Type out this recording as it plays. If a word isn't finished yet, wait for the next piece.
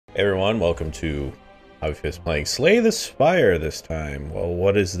Everyone, welcome to Hobbyfist playing Slay the Spire this time. Well,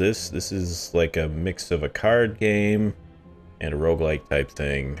 what is this? This is like a mix of a card game and a roguelike type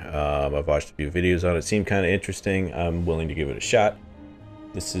thing. I've watched a few videos on it. It seemed kind of interesting. I'm willing to give it a shot.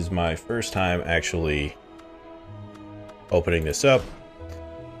 This is my first time actually opening this up.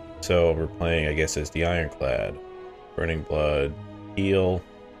 So we're playing, I guess, as the Ironclad. Burning Blood, Heal,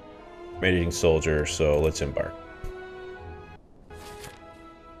 Raging Soldier, so let's embark.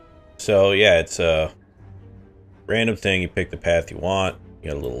 So yeah, it's a random thing. You pick the path you want.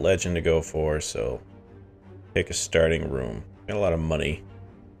 You got a little legend to go for, so pick a starting room. Got a lot of money.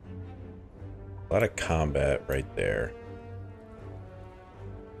 A lot of combat right there.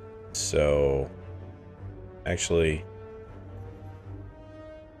 So, actually,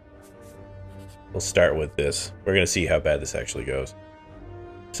 we'll start with this. We're going to see how bad this actually goes.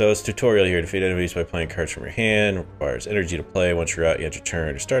 So it's tutorial here. Defeat enemies by playing cards from your hand. Requires energy to play. Once you're out, you enter your turn.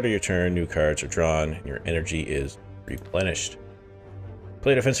 At the start of your turn, new cards are drawn, and your energy is replenished.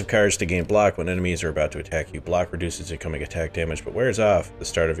 Play defensive cards to gain block when enemies are about to attack you. Block reduces incoming attack damage, but wears off at the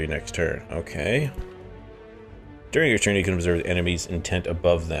start of your next turn. Okay. During your turn, you can observe the enemy's intent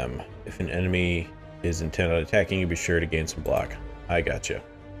above them. If an enemy is intent on attacking you, be sure to gain some block. I gotcha.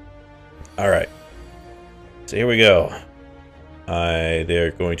 Alright. So here we go.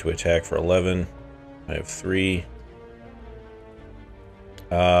 They're going to attack for 11. I have 3.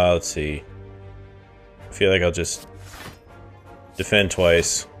 Let's see. I feel like I'll just defend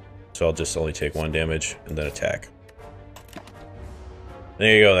twice, so I'll just only take 1 damage and then attack.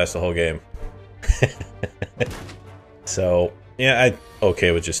 There you go, that's the whole game. So, yeah, I'm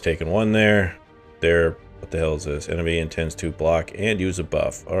okay with just taking 1 there. What the hell is this? Enemy intends to block and use a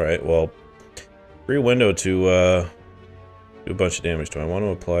buff. Alright, well, free window to, do a bunch of damage. Do I want to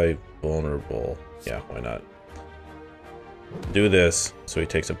apply vulnerable? Yeah, why not? Do this, so he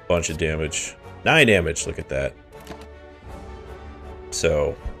takes a bunch of damage. 9 damage, look at that.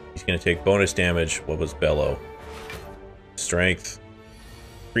 So, he's going to take bonus damage. What was Bellow? Strength.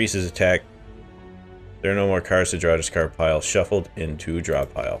 Increases attack. There are no more cards to draw. Discard pile. Shuffled into draw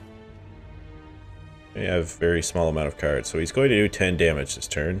pile. We have a very small amount of cards. So he's going to do 10 damage this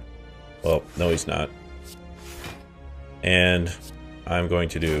turn. Well, no he's not. And I'm going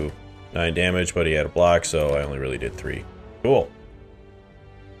to do 9 damage, but he had a block, so I only really did 3. Cool.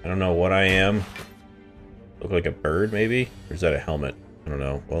 I don't know what I am. Look like a bird, maybe? Or is that a helmet? I don't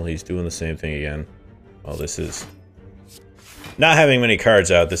know. Well, he's doing the same thing again. Well, this is... Not having many cards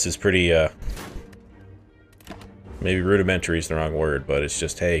out, this is pretty, maybe rudimentary is the wrong word, but it's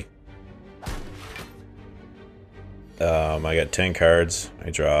just, hey. I got 10 cards. I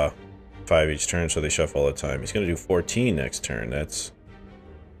draw 5 each turn, so they shuffle all the time. He's going to do 14 next turn. That's...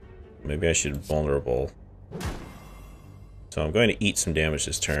 Maybe I should vulnerable. So I'm going to eat some damage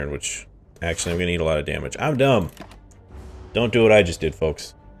this turn, which... Actually, I'm going to eat a lot of damage. I'm dumb! Don't do what I just did,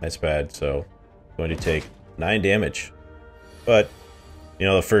 folks. That's bad, so... I'm going to take 9 damage. But, you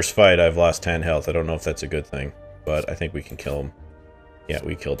know, the first fight I've lost 10 health. I don't know if that's a good thing. But I think we can kill him. Yeah,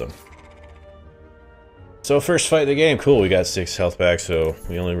 we killed him. So first fight of the game, cool, we got 6 health back, so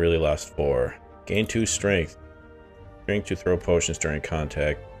we only really lost 4. Gain 2 strength. Strength to throw potions during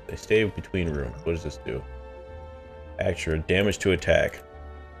contact. They stay between rooms. What does this do? Extra damage to attack.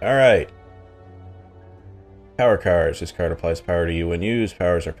 Alright. Power cards. This card applies power to you when used.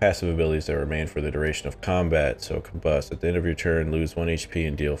 Powers are passive abilities that remain for the duration of combat, so combust. At the end of your turn, lose 1 HP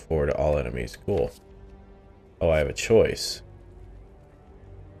and deal 4 to all enemies. Cool. Oh, I have a choice.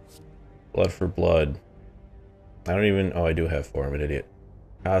 Blood for blood. I don't even... Oh, I do have 4. I'm an idiot.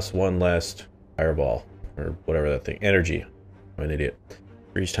 Cost 1 less fireball. Or whatever that thing. Energy. I'm an idiot.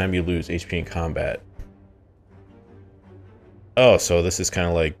 For each time you lose HP in combat. Oh, so this is kind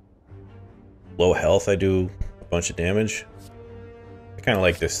of like... Low health, I do a bunch of damage. I kind of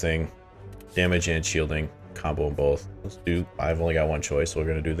like this thing. Damage and shielding. Combo them both. Let's do... I've only got 1 choice, so we're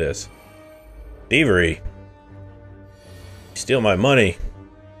going to do this. Thievery. Steal my money.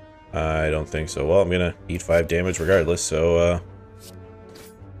 I don't think so. Well, I'm gonna eat 5 damage regardless, so,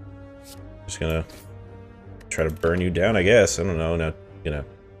 just gonna try to burn you down, I guess. I don't know. Now, gonna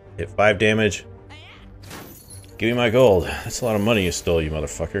hit 5 damage. Give me my gold. That's a lot of money you stole, you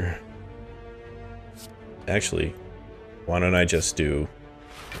motherfucker. Actually, why don't I just do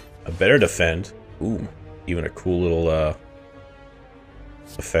a better defend? Ooh, even a cool little,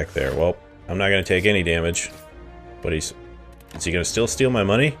 effect there. Well, I'm not gonna take any damage, but is he gonna still steal my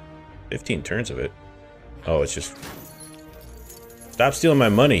money? 15 turns of it. Oh, it's just... Stop stealing my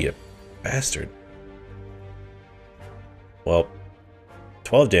money, you bastard. Well,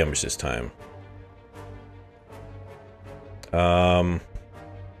 12 damage this time.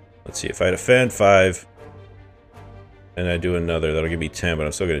 Let's see, if I defend 5, and I do another, that'll give me 10, but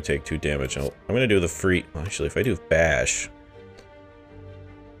I'm still going to take 2 damage. I'm going to do the free... Actually, if I do bash...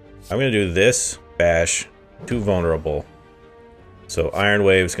 I'm going to do this, bash, 2 vulnerable. So Iron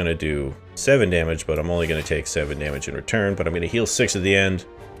Wave's going to do 7 damage, but I'm only going to take 7 damage in return. But I'm going to heal 6 at the end.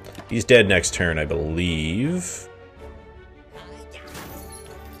 He's dead next turn, I believe.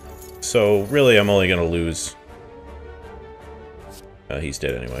 So really, I'm only going to lose... he's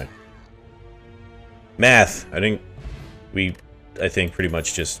dead anyway. Math! I think pretty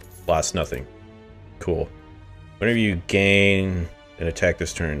much just lost nothing. Cool. Whenever you gain an attack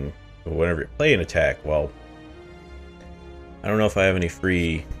this turn, or whenever you play an attack, well... I don't know if I have any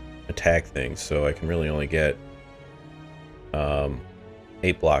free attack things, so I can really only get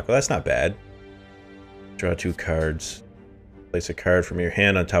 8 block. Well, that's not bad. Draw 2 cards. Place a card from your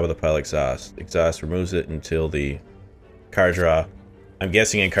hand on top of the pile exhaust. Exhaust removes it until the card draw. I'm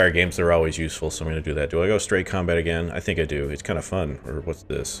guessing in card games they're always useful, so I'm going to do that. Do I go straight combat again? I think I do. It's kind of fun. Or what's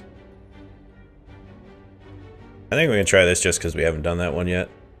this? I think we're going to try this just because we haven't done that one yet.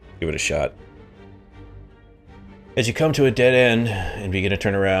 Give it a shot. As you come to a dead end and begin to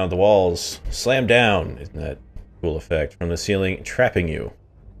turn around, the walls slam down. Isn't that a cool effect? From the ceiling, trapping you.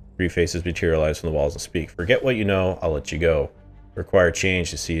 3 faces materialize from the walls and speak. Forget what you know, I'll let you go. Require change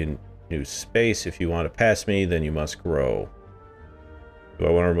to see a new space. If you want to pass me, then you must grow. Do I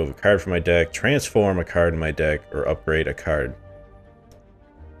want to remove a card from my deck, transform a card in my deck, or upgrade a card?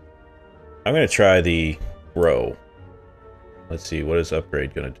 I'm going to try the grow. Let's see, what is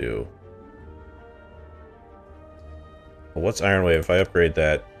upgrade going to do? Well, what's Iron Wave? If I upgrade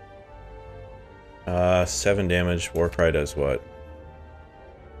that, 7 damage. Warcry does what?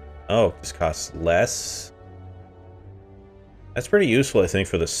 Oh, this costs less. That's pretty useful, I think,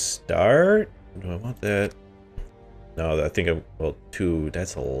 for the start. Do I want that? No, I think I'm... Well, 2.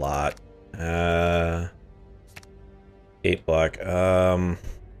 That's a lot. 8 block.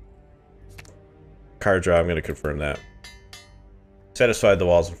 Card draw. I'm going to confirm that. Satisfied, the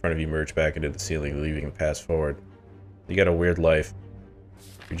walls in front of you merge back into the ceiling, leaving the path forward. You got a weird life.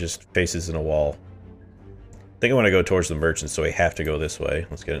 You're just faces in a wall. I think I want to go towards the merchant, so we have to go this way.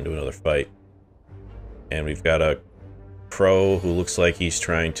 Let's get into another fight. And we've got a crow who looks like he's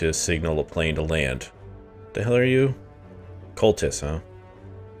trying to signal a plane to land. What the hell are you? Cultist, huh?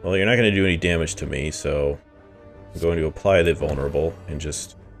 Well, you're not going to do any damage to me, so I'm going to apply the vulnerable and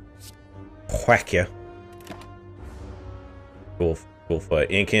just whack ya. Cool fight.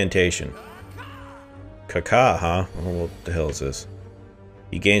 Incantation. Kaka, huh? Oh, what the hell is this?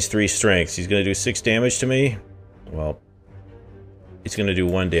 He gains 3 strengths. He's going to do 6 damage to me? Well, he's going to do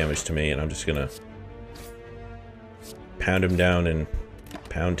 1 damage to me, and I'm just going to pound him down in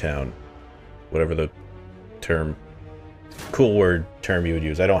Pound Town. Whatever the term, cool word term you would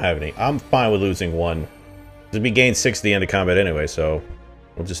use. I don't have any. I'm fine with losing 1. Because we gain 6 at the end of combat anyway, so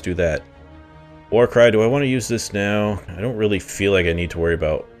we'll just do that. Warcry, do I want to use this now? I don't really feel like I need to worry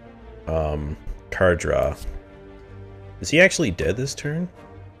about card draw. Is he actually dead this turn?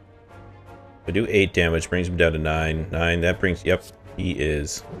 I do 8 damage, brings him down to 9. 9, that brings... Yep, he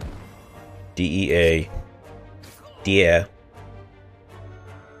is. DEA. Yeah.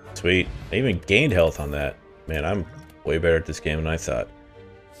 Sweet. I even gained health on that. Man, I'm way better at this game than I thought.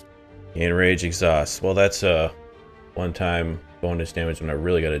 Gain rage, exhaust. Well, that's a one-time bonus damage when I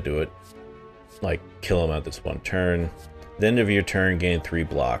really gotta do it. Like, kill him at this one turn. At the end of your turn, gain 3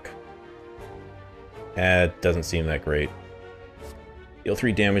 block. It doesn't seem that great. Deal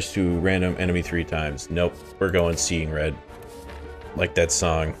 3 damage to random enemy 3 times. Nope, we're going Seeing Red. Like that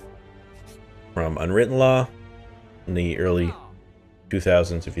song from Unwritten Law in the early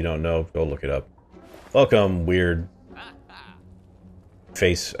 2000s. If you don't know, go look it up. Welcome, weird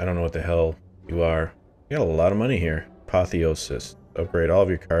face. I don't know what the hell you are. You got a lot of money here. Apotheosis. Upgrade all of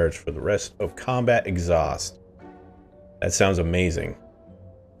your cards for the rest of combat. Exhaust. That sounds amazing.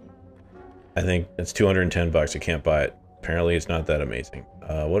 I think it's 210 bucks. I can't buy it. Apparently it's not that amazing.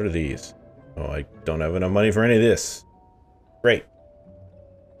 What are these? Oh, I don't have enough money for any of this. Great.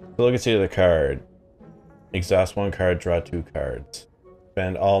 So look at the card. Exhaust 1 card, draw 2 cards.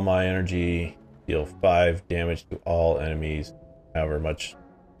 Spend all my energy, deal 5 damage to all enemies, however much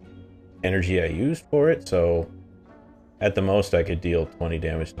energy I used for it. So at the most I could deal 20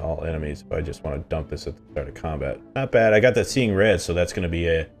 damage to all enemies if I just want to dump this at the start of combat. Not bad. I got that Seeing Red, so that's going to be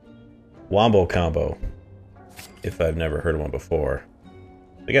a wombo combo, if I've never heard of one before.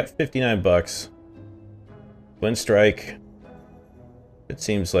 I got 59 bucks. Wind Strike. It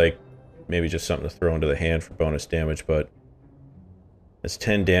seems like maybe just something to throw into the hand for bonus damage, but it's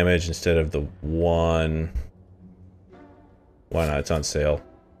 10 damage instead of the 1. Why not? It's on sale.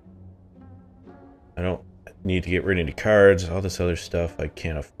 I don't need to get rid of any cards. All this other stuff I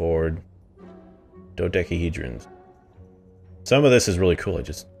can't afford. Dodecahedrons. Some of this is really cool. I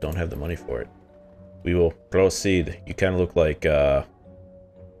just don't have the money for it. We will proceed. You kind of look like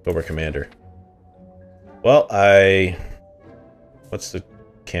Cobra Commander. Well, what's the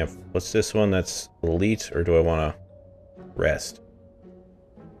camp? What's this one? That's elite, or do I want to rest?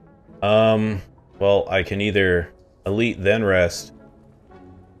 Well, I can either elite then rest.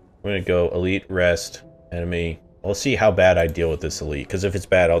 I'm gonna go elite, rest, enemy. We'll see how bad I deal with this elite, because if it's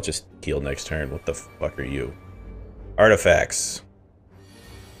bad, I'll just heal next turn. What the fuck are you? Artifacts.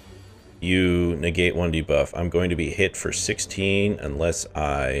 You negate 1 debuff. I'm going to be hit for 16 unless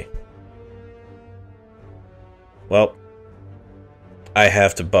I... Well, I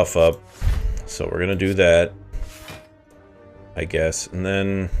have to buff up, so we're gonna do that, I guess. And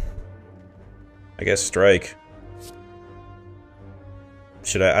then, I guess strike.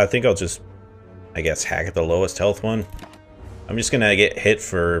 Should I think I'll just, I guess, hack at the lowest health one. I'm just gonna get hit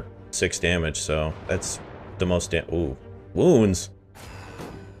for 6 damage, so that's the most ooh, wounds.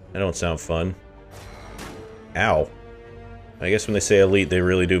 That don't sound fun. Ow. I guess when they say elite, they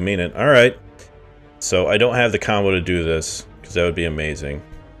really do mean it. Alright. So I don't have the combo to do this, because that would be amazing.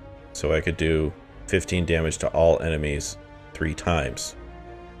 So I could do 15 damage to all enemies 3 times.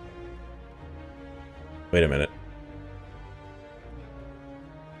 Wait a minute.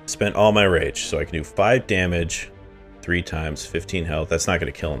 Spent all my rage, so I can do 5 damage 3 times, 15 health. That's not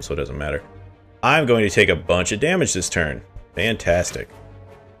going to kill him, so it doesn't matter. I'm going to take a bunch of damage this turn. Fantastic.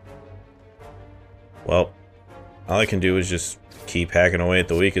 Well, all I can do is just keep hacking away at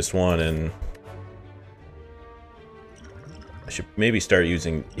the weakest one, and I should maybe start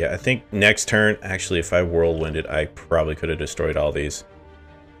using... Yeah, I think next turn, actually, if I whirlwinded, I probably could have destroyed all these.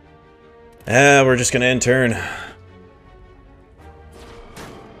 We're just going to end turn.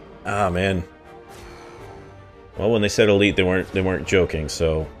 Ah, man. Well, when they said elite, they weren't joking,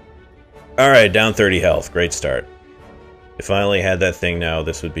 so... Alright, down 30 health. Great start. If I only had that thing now,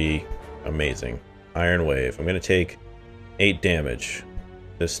 this would be amazing. Iron Wave. I'm going to take 8 damage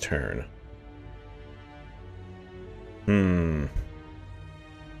this turn.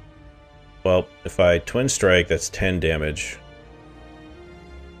 Well, if I Twin Strike, that's 10 damage.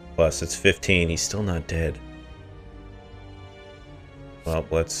 Plus, it's 15. He's still not dead. Well,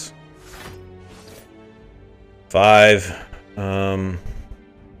 let's... 5.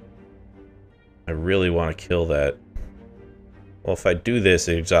 I really want to kill that. Well, if I do this,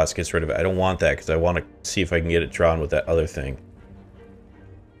 the exhaust gets rid of it. I don't want that, because I want to see if I can get it drawn with that other thing.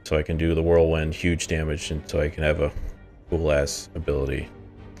 So I can do the whirlwind, huge damage, and so I can have a cool-ass ability.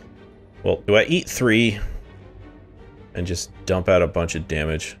 Well, do I eat 3 and just dump out a bunch of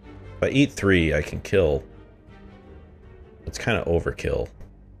damage? If I eat 3, I can kill. It's kind of overkill.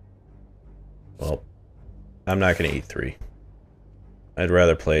 Well, I'm not going to eat 3. I'd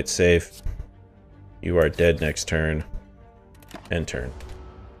rather play it safe. You are dead next turn. End turn.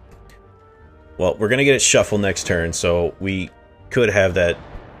 Well, we're going to get it shuffled next turn, so we could have that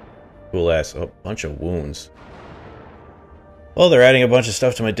cool-ass... Oh, bunch of wounds. Well, they're adding a bunch of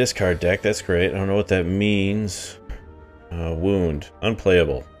stuff to my discard deck. That's great. I don't know what that means. Wound.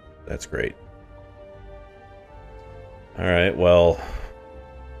 Unplayable. That's great. Alright, well...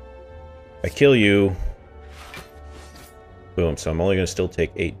 I kill you. Boom, so I'm only going to still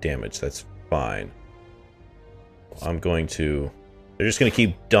take 8 damage. That's fine. I'm going to... They're just going to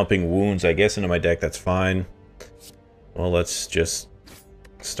keep dumping wounds, I guess, into my deck. That's fine. Well, let's just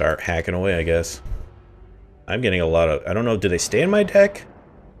start hacking away, I guess. I'm getting a lot of... I don't know, do they stay in my deck?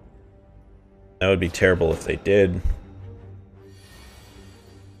 That would be terrible if they did.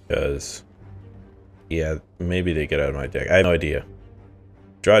 Because... Yeah, maybe they get out of my deck. I have no idea.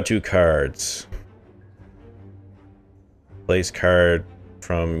 Draw 2 cards. Place card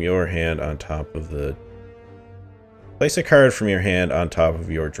from your hand on top of the... Place a card from your hand on top of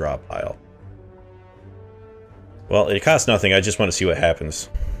your draw pile. Well, it costs nothing. I just want to see what happens.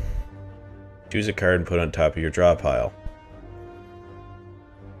 Choose a card and put it on top of your draw pile.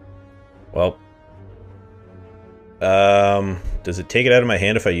 Well. Does it take it out of my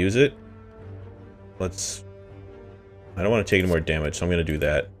hand if I use it? Let's... I don't want to take any more damage, so I'm going to do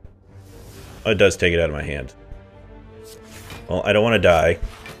that. Oh, it does take it out of my hand. Well, I don't want to die.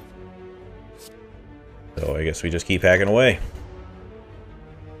 So I guess we just keep hacking away.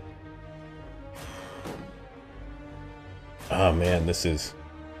 Oh man, this is...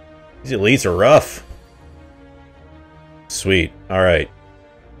 These elites are rough. Sweet. Alright.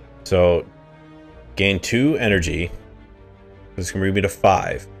 So, gain 2 energy. This can bring me to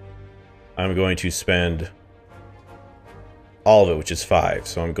 5. I'm going to spend all of it, which is 5.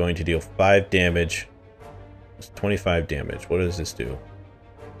 So I'm going to deal 5 damage. It's 25 damage. What does this do?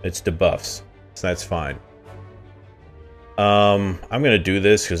 It's debuffs, so that's fine. I'm gonna do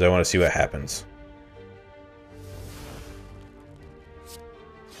this because I want to see what happens.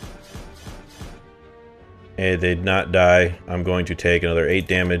 Hey, they did not die. I'm going to take another 8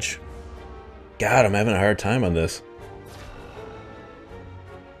 damage. God, I'm having a hard time on this.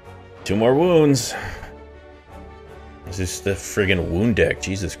 2 more wounds. This is the friggin' wound deck.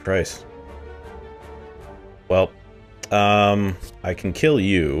 Jesus Christ. Well, I can kill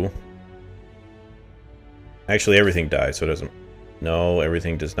you. Actually, everything dies, so it doesn't... No,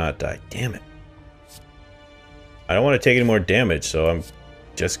 everything does not die. Damn it. I don't want to take any more damage, so I'm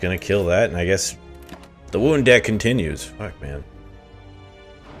just gonna kill that, and I guess the wound deck continues. Fuck, man.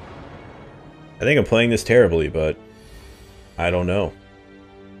 I think I'm playing this terribly, but I don't know.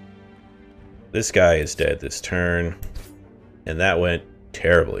 This guy is dead this turn, and that went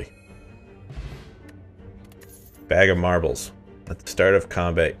terribly. Bag of marbles. At the start of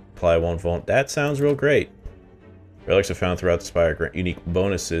combat, apply 1 vuln. That sounds real great. Relics are found throughout the spire. Grant unique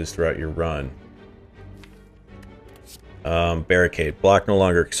bonuses throughout your run. Barricade. Block no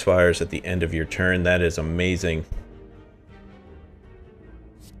longer expires at the end of your turn. That is amazing.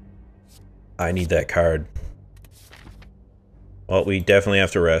 I need that card. Well, we definitely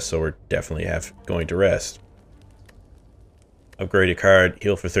have to rest, so we're definitely going to rest. Upgrade a card.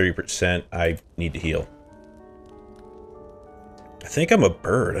 Heal for 30%. I need to heal. I think I'm a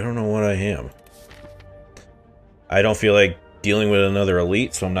bird. I don't know what I am. I don't feel like dealing with another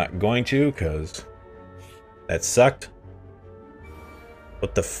elite, so I'm not going to, because that sucked.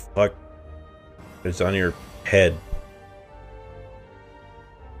 What the fuck is on your head?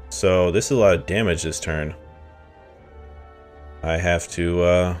 So this is a lot of damage this turn. I have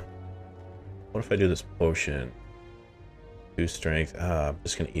to, what if I do this potion? 2 strength. I'm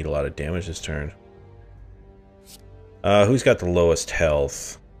just gonna eat a lot of damage this turn. Who's got the lowest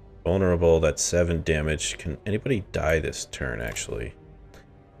health? Vulnerable, that's 7 damage. Can anybody die this turn, actually?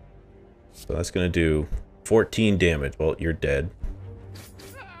 So that's gonna do 14 damage. Well, you're dead.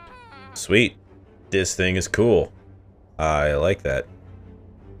 Sweet. This thing is cool. I like that.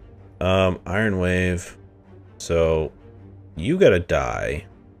 Iron Wave. So, you gotta die.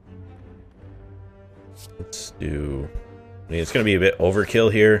 Let's do... I mean, it's gonna be a bit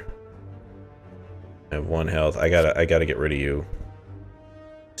overkill here. I have 1 health. I gotta get rid of you.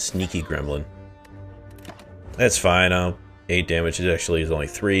 Sneaky gremlin. That's fine. 8 damage. It actually is only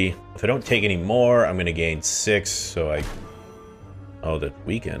 3. If I don't take any more, I'm gonna gain 6. So I... Oh, the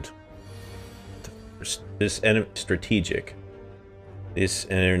weekend. This enemy strategic. This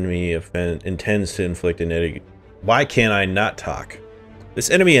enemy intends to inflict a negative... Why can't I not talk? This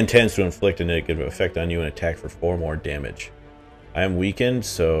enemy intends to inflict a negative effect on you and attack for 4 more damage. I am weakened,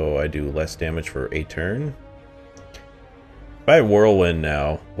 so I do less damage for a turn. If I whirlwind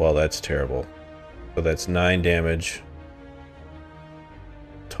now, well, that's terrible. So that's 9 damage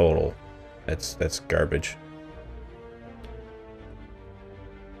total. That's garbage.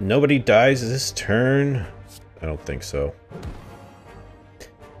 Nobody dies this turn? I don't think so.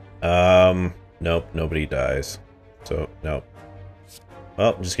 Nope, nobody dies. So, nope.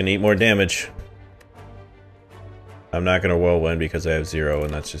 Well, I'm just gonna eat more damage. I'm not gonna whirlwind because I have 0,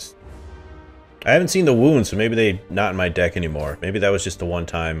 and that's just... I haven't seen the wounds, so maybe they're not in my deck anymore. Maybe that was just a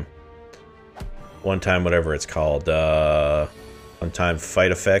one-time whatever it's called. One-time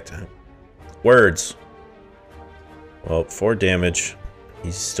fight effect. Words. Well, 4 damage.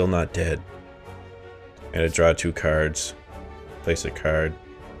 He's still not dead. I gotta draw 2 cards. Place a card.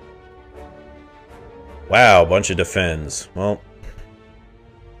 Wow, bunch of defends. Well,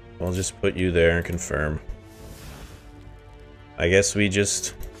 I'll just put you there and confirm. I guess we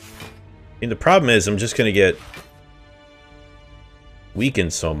just... I mean, the problem is I'm just gonna get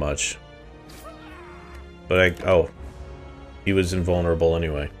weakened so much. But oh. He was invulnerable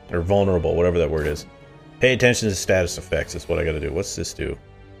anyway. Or vulnerable, whatever that word is. Pay attention to status effects is what I gotta do. What's this do?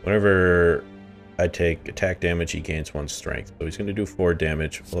 Whenever I take attack damage, he gains 1 strength. So he's gonna do 4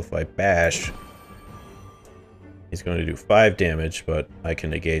 damage. Well, if I bash, he's going to do 5 damage, but I can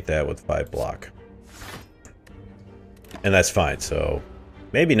negate that with 5 block. And that's fine, so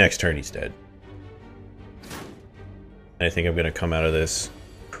maybe next turn he's dead. And I think I'm gonna come out of this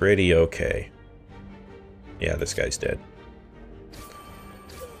pretty okay. Yeah, this guy's dead.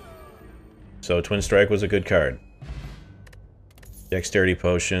 So Twin Strike was a good card. Dexterity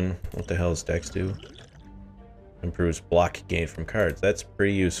Potion. What the hell does Dex do? Improves block gain from cards. That's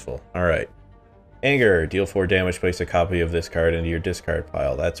pretty useful. Alright. Anger. Deal 4 damage. Place a copy of this card into your discard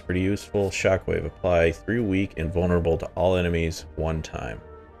pile. That's pretty useful. Shockwave. Apply 3 weak and vulnerable to all enemies 1 time.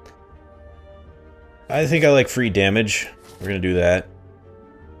 I think I like free damage. We're going to do that.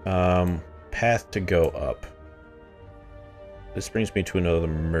 Path to go up. This brings me to another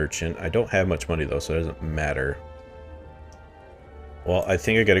merchant. I don't have much money though, so it doesn't matter. Well, I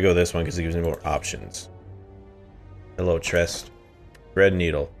think I gotta go this one because it gives me more options. Hello, chest. Red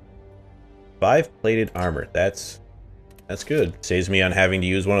needle. 5 plated armor. That's good. Saves me on having to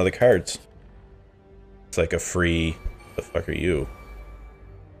use one of the cards. It's like a free... The fuck are you?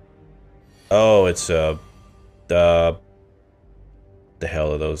 Oh, it's the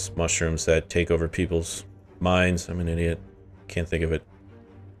hell are those mushrooms that take over people's minds? I'm an idiot. Can't think of it.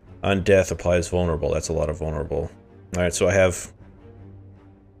 On death applies vulnerable. That's a lot of vulnerable. Alright, so I have...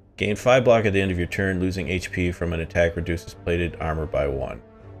 Gain 5 block at the end of your turn. Losing HP from an attack reduces plated armor by 1.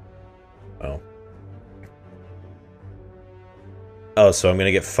 Oh. Oh, so I'm going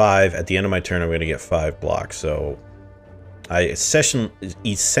to get 5. At the end of my turn, I'm going to get 5 blocks. So I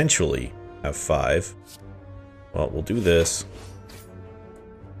essentially have 5. Well, we'll do this.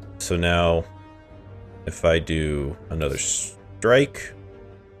 So now, if I do another strike...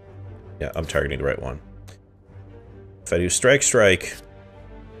 Yeah, I'm targeting the right one. If I do strike...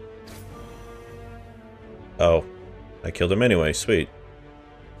 Oh, I killed him anyway. Sweet.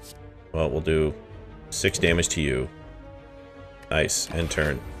 Well, we'll do 6 damage to you. Nice. End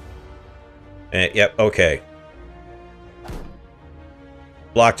turn. And, yep, okay.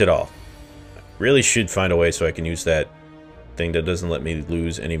 Blocked it all. Really should find a way so I can use that thing that doesn't let me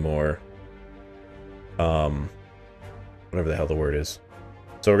lose anymore. Whatever the hell the word is.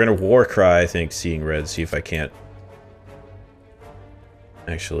 So we're gonna war cry, I think, seeing red, see if I can't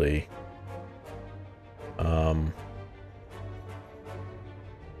actually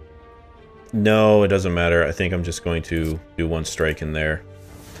no, it doesn't matter. I think I'm just going to do 1 strike in there.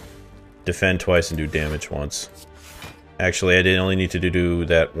 Defend twice and do damage once. Actually, I didn't only need to do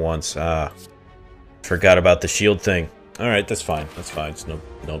that once. Ah. Forgot about the shield thing. Alright, that's fine. That's fine. It's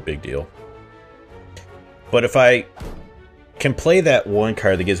no big deal. But if I can play that 1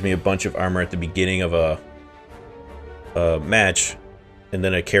 card that gives me a bunch of armor at the beginning of a match, and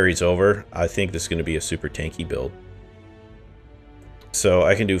then it carries over, I think this is going to be a super tanky build. So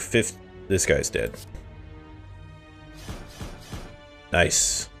I can do 5th. This guy's dead.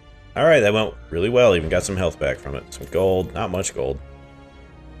 Nice. Alright, that went really well. Even got some health back from it. Some gold. Not much gold.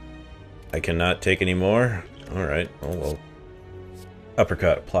 I cannot take any more. Alright. Oh well.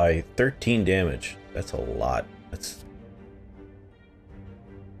 Uppercut. Apply 13 damage. That's a lot. That's...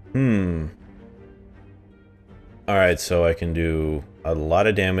 Alright, so I can do a lot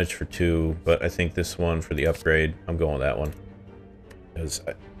of damage for 2, but I think this one for the upgrade, I'm going with that one. Because...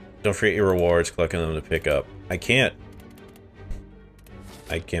 Don't forget your rewards, collecting them to pick up. I can't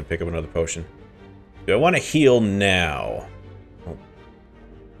pick up another potion. Do I want to heal now?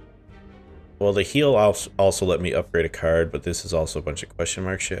 Well, the heal also let me upgrade a card, but this is also a bunch of question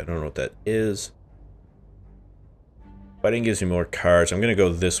mark shit. I don't know what that is. Fighting gives me more cards. I'm going to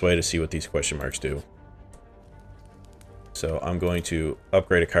go this way to see what these question marks do. So I'm going to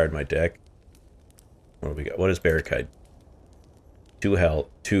upgrade a card in my deck. What do we got? What is Barricade? 2 health,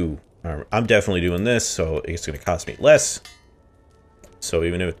 2 armor. I'm definitely doing this, so it's going to cost me less. So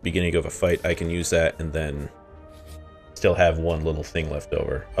even if at the beginning of a fight, I can use that and then still have 1 little thing left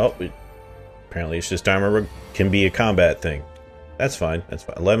over. Oh, apparently it's just armor can be a combat thing. That's fine. That's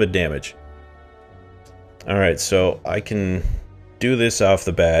fine. 11 damage. Alright, so I can do this off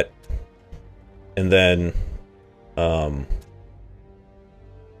the bat. And then,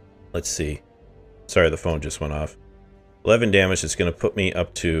 let's see. Sorry, the phone just went off. 11 damage is going to put me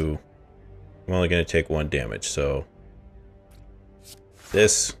up to... I'm only going to take 1 damage, so...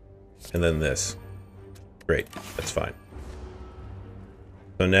 This, and then this. Great, that's fine.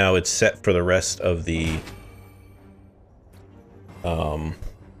 So now it's set for the rest of the...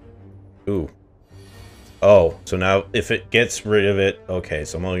 Ooh. Oh, so now if it gets rid of it... Okay,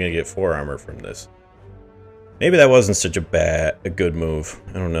 so I'm only going to get 4 armor from this. Maybe that wasn't such a good move.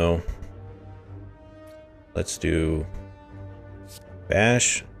 I don't know. Let's do...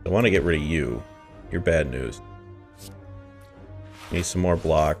 Bash. I want to get rid of you. You're bad news. Need some more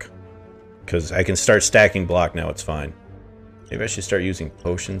block. Because I can start stacking block now, it's fine. Maybe I should start using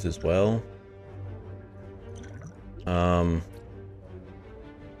potions as well. Now,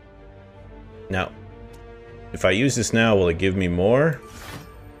 if I use this now, will it give me more?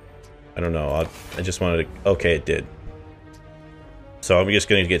 I don't know. I just wanted to... Okay, it did. So I'm just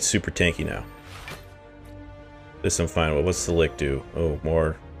going to get super tanky now. This I'm fine with. What's the lick do? Oh,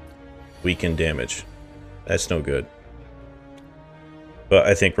 more weakened damage. That's no good. But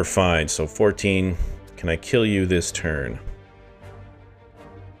I think we're fine. So 14. Can I kill you this turn?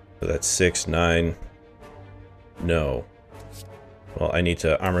 So that's 6, 9. No. Well, I need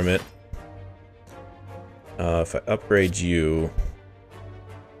to armament. If I upgrade you...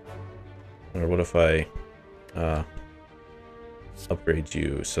 Or what if I upgrade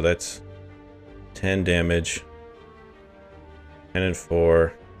you? So that's 10 damage. 10 and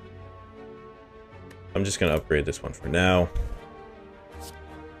 4. I'm just going to upgrade this one for now.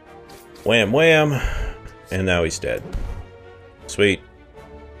 Wham, wham. And now he's dead. Sweet.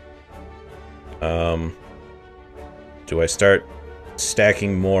 Do I start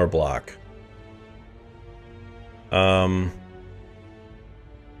stacking more block? I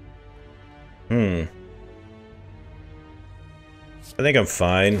think I'm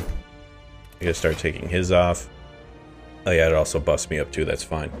fine. I gotta start taking his off. Oh yeah, it also buffs me up too, that's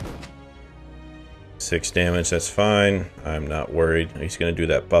fine. 6 damage, that's fine. I'm not worried. He's gonna do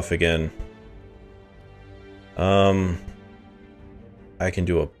that buff again. I can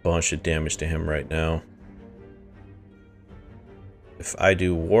do a bunch of damage to him right now. If I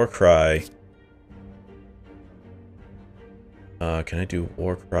do Warcry... can I do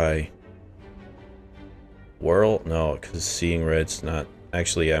Warcry... Whirl? No, because Seeing Red's not...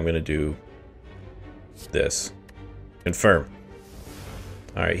 Actually, yeah, I'm gonna do... this. Confirm.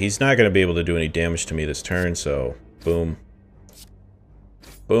 Alright, he's not gonna be able to do any damage to me this turn, so... Boom.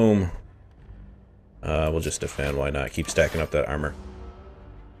 Boom. We'll just defend, why not? Keep stacking up that armor.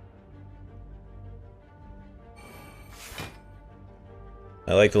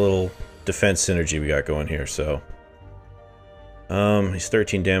 I like the little defense synergy we got going here, so... he's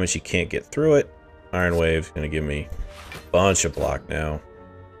 13 damage, he can't get through it. Iron Wave's gonna give me a bunch of block now.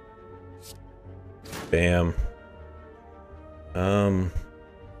 Bam.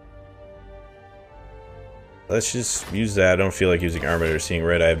 Let's just use that. I don't feel like using Armor or Seeing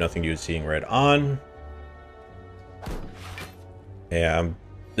Red. I have nothing to use Seeing Red on. Yeah,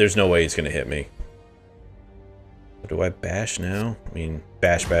 there's no way he's gonna hit me. Do I bash now? I mean,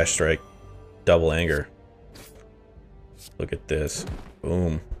 bash, bash, strike. Double anger. Look at this.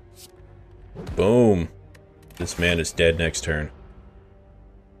 Boom. Boom. This man is dead next turn.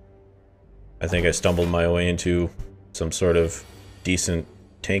 I think I stumbled my way into some sort of decent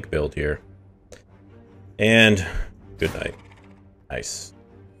tank build here. And good night. Nice.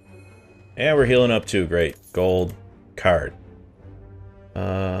 And we're healing up too. Great. Gold card.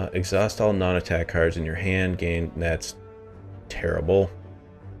 Exhaust all non-attack cards in your hand. Gain. That's terrible.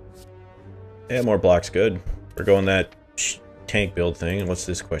 Yeah, more blocks. Good. We're going that tank build thing. And what's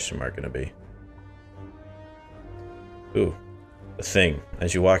this question mark going to be? Ooh. A thing.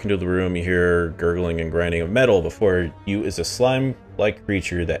 As you walk into the room, you hear gurgling and grinding of metal. Before you is a slime-like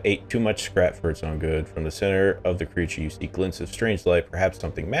creature that ate too much scrap for its own good. From the center of the creature, you see glints of strange light, perhaps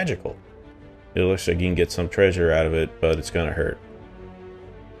something magical. It looks like you can get some treasure out of it, but it's gonna hurt.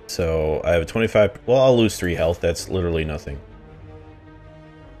 So, I have a 25... Well, I'll lose 3 health. That's literally nothing.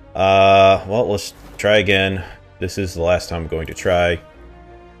 Well, let's try again. This is the last time I'm going to try.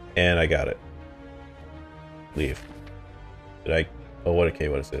 And I got it. Leave. Did I... Oh, what? Okay,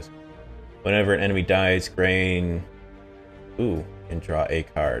 what is this? Whenever an enemy dies, gain... Ooh, and draw a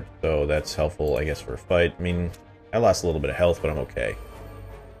card. So that's helpful, I guess, for a fight. I mean, I lost a little bit of health, but I'm okay.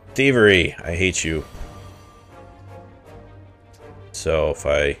 Thievery! I hate you. So if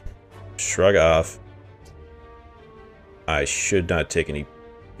I shrug off, I should not take any...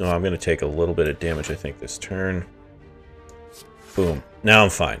 No, I'm going to take a little bit of damage, I think, this turn. Boom. Now I'm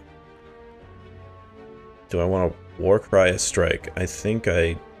fine. Do I want to Warcry a strike? I think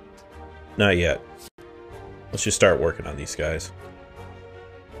I... Not yet. Let's just start working on these guys.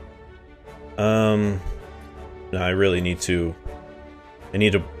 No, I really need to... I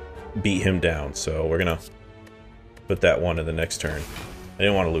need to beat him down, so we're gonna put that one in the next turn. I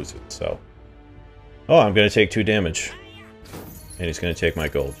didn't want to lose it, so... Oh, I'm gonna take 2 damage. And he's gonna take my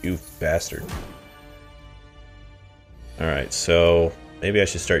gold. You bastard. Alright, so... Maybe I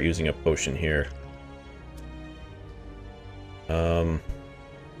should start using a potion here. I'm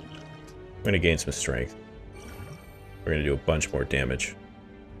gonna gain some strength. We're gonna do a bunch more damage.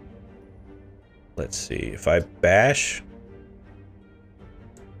 Let's see. If I bash...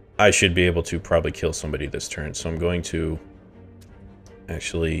 I should be able to probably kill somebody this turn, so I'm going to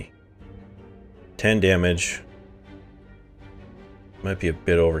actually 10 damage. Might be a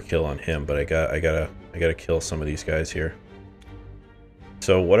bit overkill on him, but I gotta kill some of these guys here.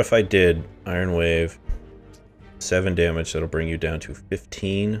 So what if I did Iron Wave, 7 damage, that'll bring you down to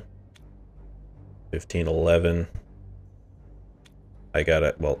 15, 11, I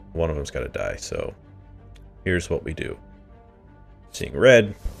gotta, well, one of them's gotta die, so here's what we do. Seeing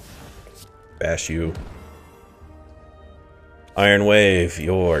red. Bash you. Iron Wave,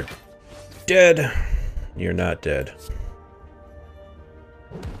 you're dead. You're not dead.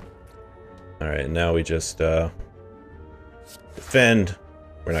 Alright, now we just defend.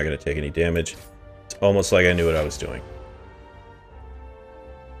 We're not gonna take any damage. It's almost like I knew what I was doing.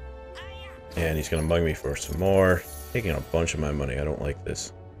 And he's gonna mug me for some more. Taking a bunch of my money. I don't like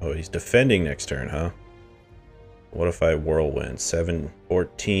this. Oh, he's defending next turn, huh? What if I whirlwind? 7,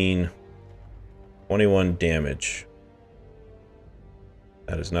 14, 21 damage.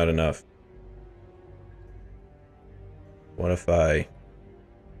 That is not enough. What if I...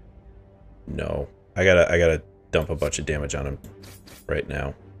 No. I gotta dump a bunch of damage on him right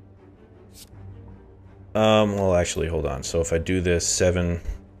now. Well, actually, hold on. So if I do this, 7,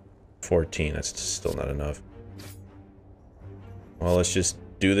 14, that's still not enough. Well, let's just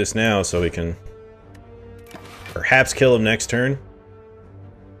do this now so we can perhaps kill him next turn.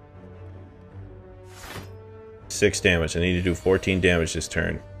 6 damage. I need to do 14 damage this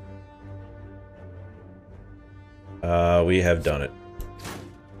turn. We have done it.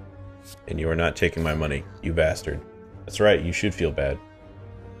 And you are not taking my money, you bastard. That's right, you should feel bad.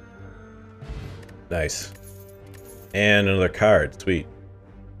 Nice. And another card, sweet.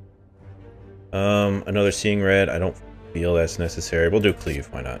 Another Seeing Red, I don't feel that's necessary. We'll do Cleave,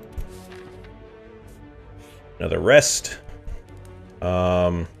 why not? Another Rest.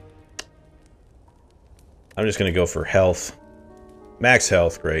 I'm just gonna go for health. Max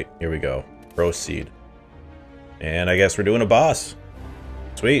health, great. Here we go. Proceed. And I guess we're doing a boss.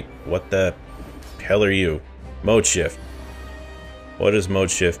 Sweet. What the hell are you? Mode shift. What does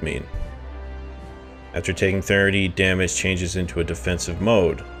mode shift mean? After taking 30 damage, changes into a defensive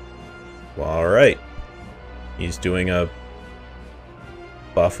mode. Well, alright. He's doing a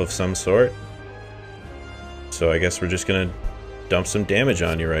buff of some sort. So I guess we're just gonna dump some damage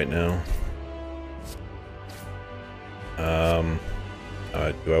on you right now.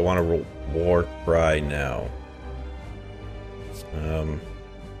 Do I want to war cry now?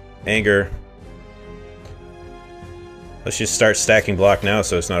 Anger. Let's just start stacking block now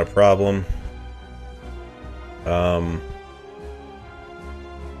so it's not a problem.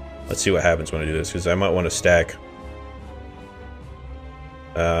 Let's see what happens when I do this, because I might want to stack.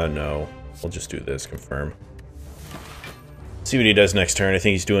 No. We'll just do this, confirm. See what he does next turn. I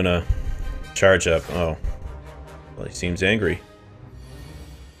think he's doing a charge up. Oh. Well, he seems angry.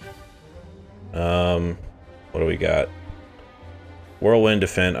 What do we got? Whirlwind,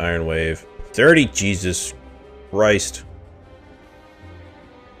 defend, Iron Wave. 30, Jesus Christ.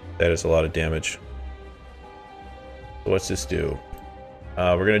 That is a lot of damage. So what's this do?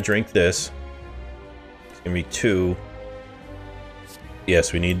 We're gonna drink this. It's gonna be 2.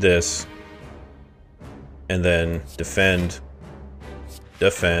 Yes, we need this. And then defend,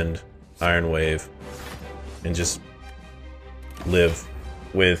 Iron Wave, and just live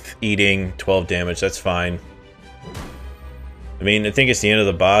with eating 12 damage. That's fine. I mean, I think it's the end of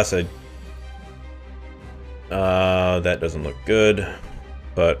the boss. That doesn't look good,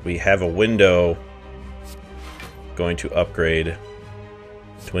 but we have a window. Going to upgrade.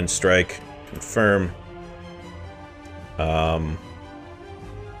 Twin Strike, confirm. Let's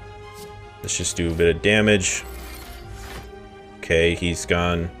just do a bit of damage. Okay, he's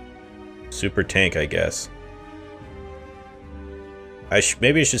gone super tank, I guess.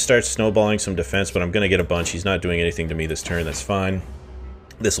 Maybe I should start snowballing some defense, but I'm gonna get a bunch. He's not doing anything to me this turn, that's fine.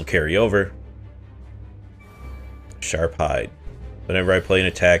 This will carry over. Sharp Hide. Whenever I play an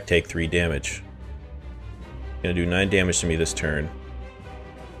attack, take 3 damage. Gonna do 9 damage to me this turn.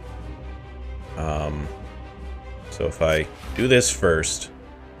 So if I do this first,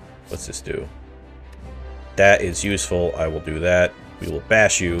 what's this do? That is useful. I will do that. We will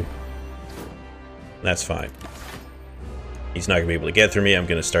bash you. That's fine. He's not gonna be able to get through me. I'm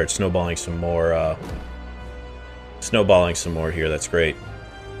gonna start snowballing some more. Here. That's great.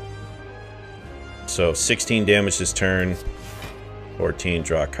 So 16 damage this turn. 14.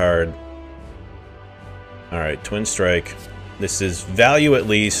 Draw a card. All right, Twin Strike. This is value at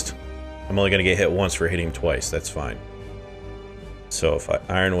least. I'm only gonna get hit once for hitting twice. That's fine. So if I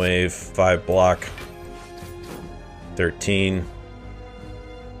Iron Wave, 5 block. 13.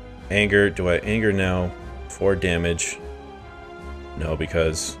 Anger. Do I anger now? 4 damage. No,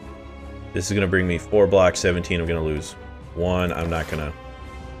 because this is going to bring me 4 block, 17. I'm going to lose 1. I'm not going to...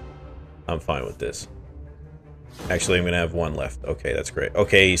 I'm fine with this. Actually, I'm going to have 1 left. Okay, that's great.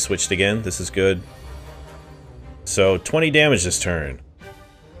 Okay, he switched again. This is good. So, 20 damage this turn.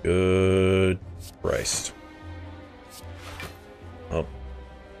 Good Christ. Oh,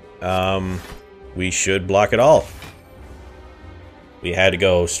 We should block it all. We had to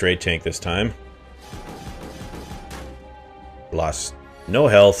go straight tank this time. Lost no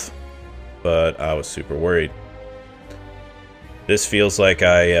health, but I was super worried. This feels like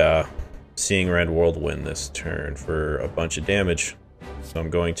Seeing Red World win this turn for a bunch of damage. So I'm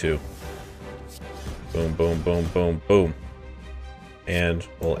going to. Boom, boom, boom, boom, boom. And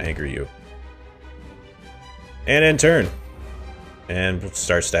we'll anger you. And end turn. And we'll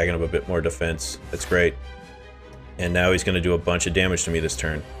start stacking up a bit more defense. That's great. And now he's going to do a bunch of damage to me this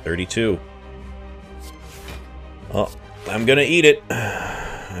turn. 32. Well, I'm going to eat it.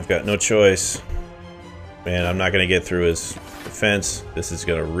 I've got no choice. Man, I'm not going to get through his defense. This is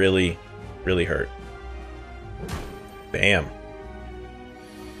going to really, really hurt. Bam.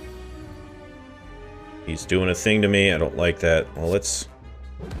 He's doing a thing to me. I don't like that. Well, let's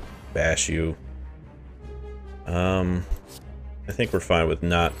bash you. I think we're fine with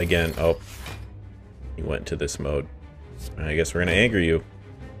not, again, oh. He went into this mode. I guess we're going to anger you.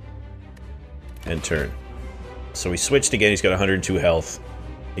 End turn. So we switched again. He's got 102 health.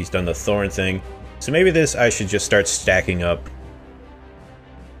 He's done the thorn thing. So maybe this, I should just start stacking up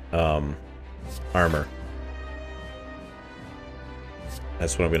armor.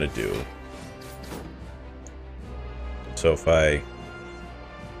 That's what I'm going to do. So if I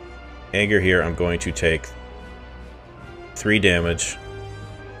anger here, I'm going to take 3 damage.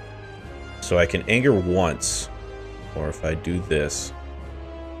 So I can anger once. Or if I do this.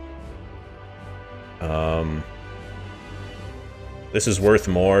 This is worth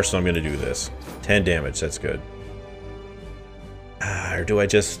more, so I'm going to do this. 10 damage, that's good. Or do I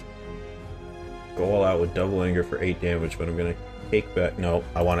just go all out with double anger for 8 damage, but I'm going to take back... No,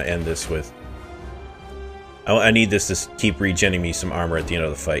 I want to end this with... I need this to keep regenning me some armor at the end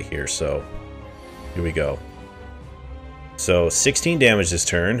of the fight here, so... Here we go. So, 16 damage this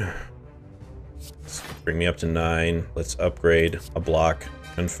turn. Let's bring me up to 9. Let's upgrade a block.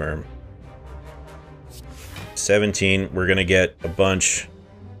 Confirm. 17. We're going to get a bunch.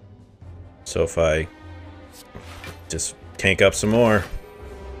 So if I just tank up some more.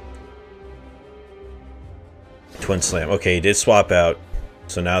 Twin Slam. Okay, he did swap out.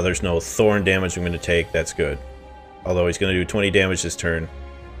 So now there's no thorn damage I'm going to take. That's good. Although he's going to do 20 damage this turn.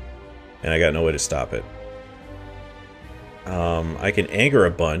 And I got no way to stop it. I can anger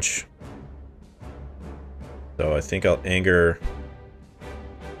a bunch. So I think I'll anger...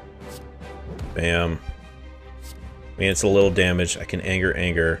 Bam. I mean, it's a little damage. I can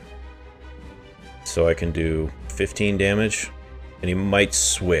anger. So I can do 15 damage. And he might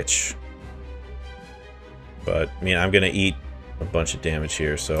switch. But, I mean, I'm going to eat a bunch of damage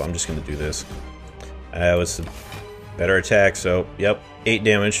here, so I'm just going to do this. That was a better attack, so, yep, 8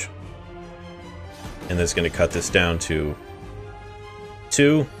 damage. And that's going to cut this down to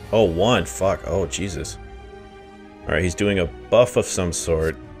 2. Oh, 1. Fuck. Oh, Jesus. Alright, he's doing a buff of some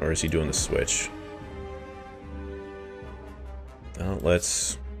sort. Or is he doing the switch? Well,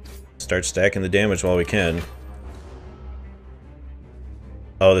 let's start stacking the damage while we can.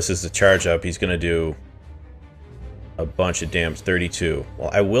 Oh, this is the charge up. He's going to do a bunch of damage. 32. Well,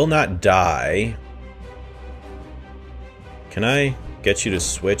 I will not die. Can I get you to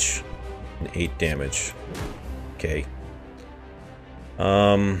switch? 8 damage. Okay.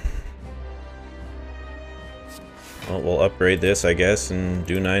 Well, we'll upgrade this, I guess, and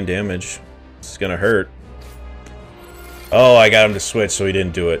do 9 damage. This is gonna hurt. Oh, I got him to switch, so he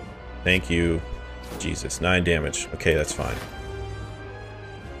didn't do it. Thank you. Jesus, 9 damage. Okay, that's fine.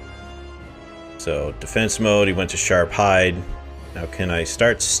 So, defense mode, he went to Sharp Hide. Now, can I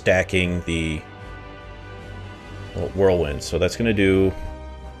start stacking the Whirlwind? So that's gonna do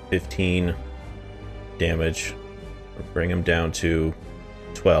 15 damage. Or bring him down to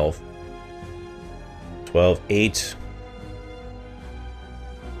 12. 12, 8.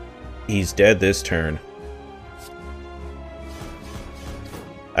 He's dead this turn.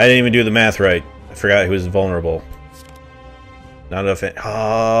 I didn't even do the math right. I forgot he was vulnerable. Not enough.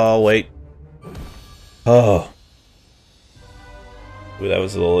 Oh, wait. Oh. Ooh, that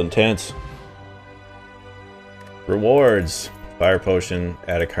was a little intense. Rewards. Fire Potion.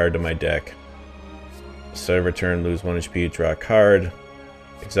 Add a card to my deck. Start of return, lose 1 HP, draw a card.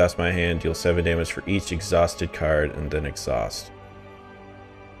 Exhaust my hand, deal 7 damage for each exhausted card, and then exhaust.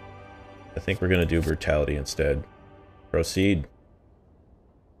 I think we're going to do Brutality instead. Proceed.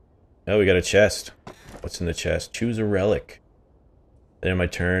 Oh, we got a chest. What's in the chest? Choose a relic. Then on my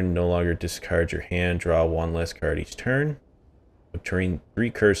turn, no longer discard your hand, draw 1 less card each turn. Obtain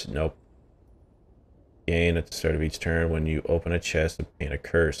 3 curse. Nope. Gain at the start of each turn when you open a chest, obtain a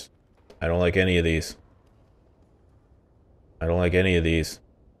curse. I don't like any of these. I don't like any of these.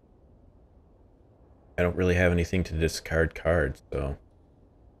 I don't really have anything to discard cards, so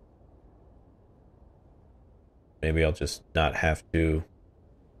maybe I'll just not have to.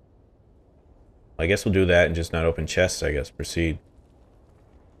 I guess we'll do that and just not open chests, I guess. Proceed.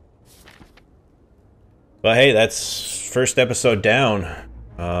 But hey, that's first episode down.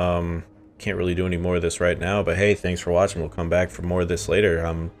 Can't really do any more of this right now, but hey, thanks for watching. We'll come back for more of this later.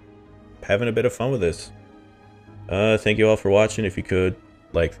 I'm having a bit of fun with this. Thank you all for watching. If you could,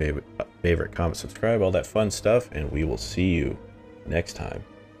 like, favorite, comment, subscribe, all that fun stuff, and we will see you next time.